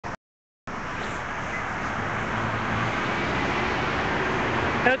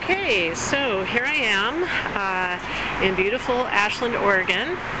Okay, so here I am in beautiful Ashland,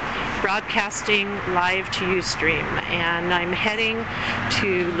 Oregon, broadcasting live to Ustream, and I'm heading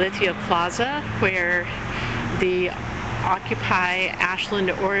to Lithia Plaza, where the Occupy Ashland,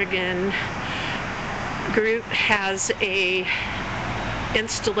 Oregon group has a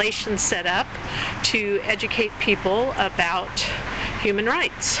installation set up to educate people about human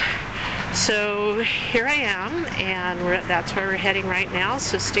rights. So here I am, and that's where we're heading right now,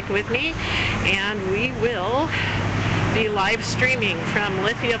 so stick with me, and we will be live streaming from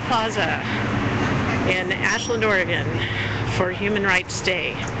Lithia Plaza in Ashland, Oregon for Human Rights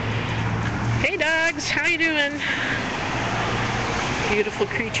Day. Hey dogs, how you doing? Beautiful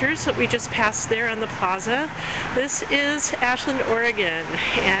creatures that we just passed there on the plaza. This is Ashland, Oregon,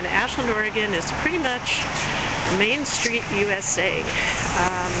 and Ashland, Oregon is pretty much Main Street, USA.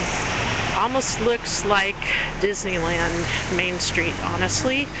 Almost looks like Disneyland Main Street,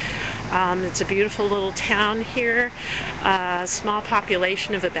 honestly. It's a beautiful little town here, small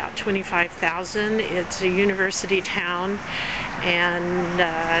population of about 25,000. It's a university town, and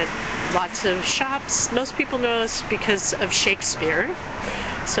lots of shops. Most people know us because of Shakespeare.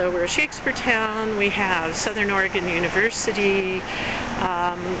 So we're a Shakespeare town. We have Southern Oregon University,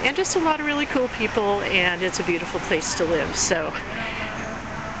 and just a lot of really cool people, and it's a beautiful place to live. So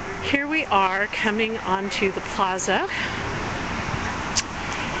here we are coming onto the plaza,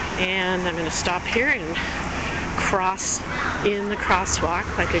 and I'm going to stop here and cross in the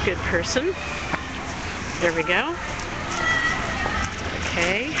crosswalk like a good person. There we go.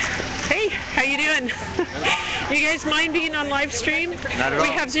 Okay. Hey, how you doing? You guys mind being on live stream? Not at all. We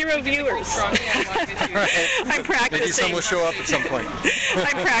have 0 viewers. I'm practicing. Maybe some will show up at some point.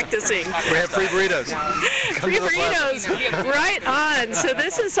 I'm practicing. We have free burritos. Free burritos, right on. So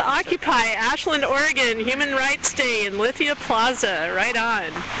this is Occupy Ashland, Oregon Human Rights Day in Lithia Plaza, right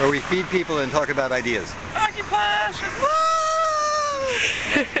on. Where we feed people and talk about ideas. Occupy Ashland!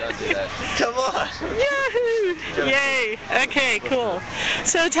 Don't do that. Come on! Yahoo! Yay! Okay, cool.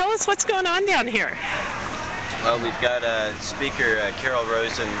 So tell us what's going on down here. Well, we've got Speaker Carol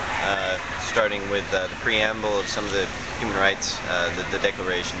Rosen starting with the preamble of some of the human rights, the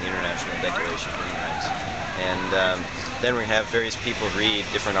Declaration, the International Declaration for Human Rights. And then we have various people read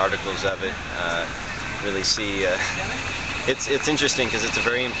different articles of it, really see. It's interesting because it's a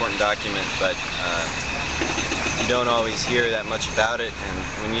very important document, but you don't always hear that much about it. And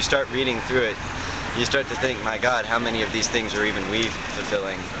when you start reading through it, you start to think, my God, how many of these things are even we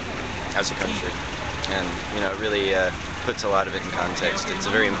fulfilling as a country? And, you know, it really puts a lot of it in context. It's a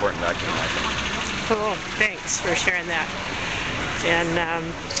very important document, I think. Cool. Thanks for sharing that.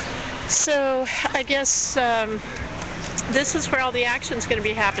 And so I guess this is where all the action's going to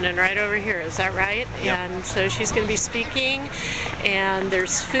be happening, right over here. Is that right? Yep. And so she's going to be speaking, and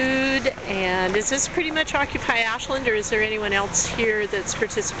there's food. And is this pretty much Occupy Ashland, or is there anyone else here that's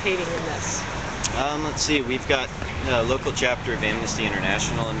participating in this? Let's see, we've got a local chapter of Amnesty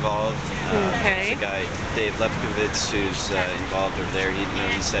International involved. Okay. There's a guy, Dave Lepkovitz, who's involved over there.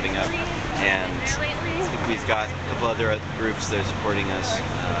 He's setting up. And I think we've got a couple other groups that are supporting us.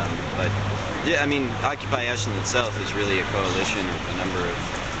 But yeah, I mean, Occupy Ashland itself is really a coalition of a number of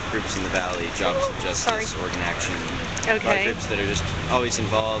groups in the valley, Jobs of Justice, Oregon Action, a lot of groups that are just always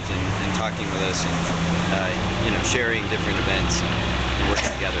involved and talking with us and you know, sharing different events and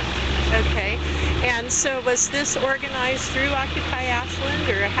working together. Okay. And so was this organized through Occupy Ashland,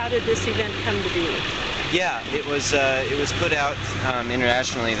 or how did this event come to be? Yeah, it was put out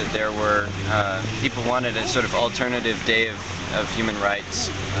internationally that there were people wanted a sort of alternative day of human rights,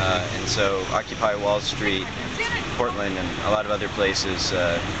 and so Occupy Wall Street, Portland, and a lot of other places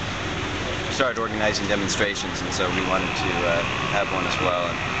started organizing demonstrations, and so we wanted to have one as well.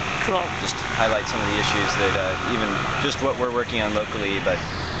 And Cool. just highlight some of the issues that even just what we're working on locally, but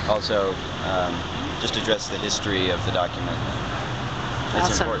also just address the history of the document. It's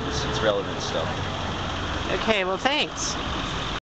Awesome. important. It's relevant still. Okay, well, thanks.